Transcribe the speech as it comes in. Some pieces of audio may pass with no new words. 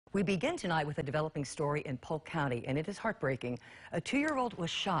We begin tonight with a developing story in Polk County, and it is heartbreaking. A 2-year-old was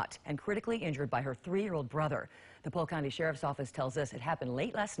shot and critically injured by her 3-year-old brother. The Polk County Sheriff's Office tells us it happened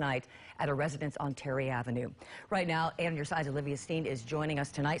late last night at a residence on Terry Avenue. Right now, on your side, Olivia Steen is joining us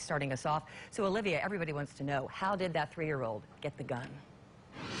tonight, starting us off. So, Olivia, everybody wants to know, how did that 3-year-old get the gun?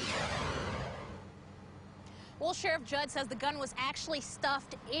 Well, Sheriff Judd says the gun was actually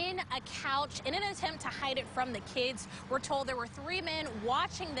stuffed in a couch in an attempt to hide it from the kids. We're told there were 3 men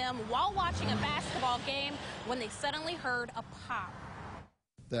watching them while watching a basketball game when they suddenly heard a pop.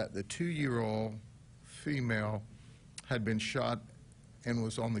 That the 2-year-old female had been shot and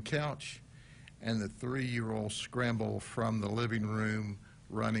was on the couch, and the 3-year-old scrambled from the living room,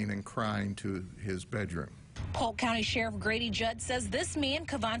 running and crying to his bedroom. Polk County Sheriff Grady Judd says this man,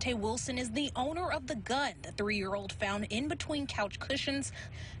 Cavante Wilson, is the owner of the gun the 3-year-old found in between couch cushions.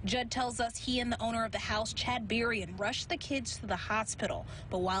 Judd tells us he and the owner of the house, Chad Berrien, rushed the kids to the hospital.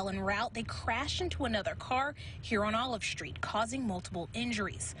 But while en route, they crashed into another car here on Olive Street, causing multiple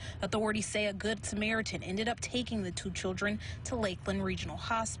injuries. Authorities say a Good Samaritan ended up taking the 2 children to Lakeland Regional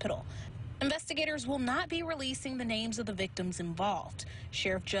Hospital. Investigators will not be releasing the names of the victims involved.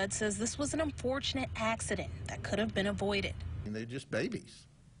 Sheriff Judd says this was an unfortunate accident that could have been avoided. They're just babies.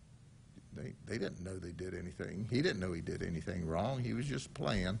 They didn't know they did anything. He didn't know he did anything wrong. He was just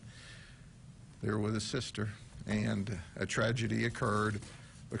playing there with his sister. And a tragedy occurred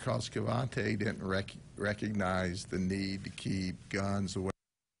because Cavante didn't recognize the need to keep guns away.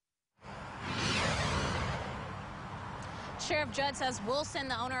 Sheriff Judd says Wilson,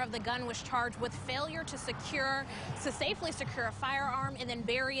 the owner of the gun, was charged with failure to safely secure a firearm, and then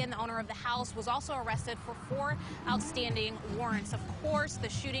Berrien, the owner of the house, was also arrested for 4 outstanding warrants. Of course, the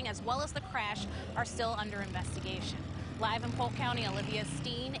shooting as well as the crash are still under investigation. Live in Polk County, Olivia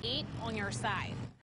Steen, 8 on your side.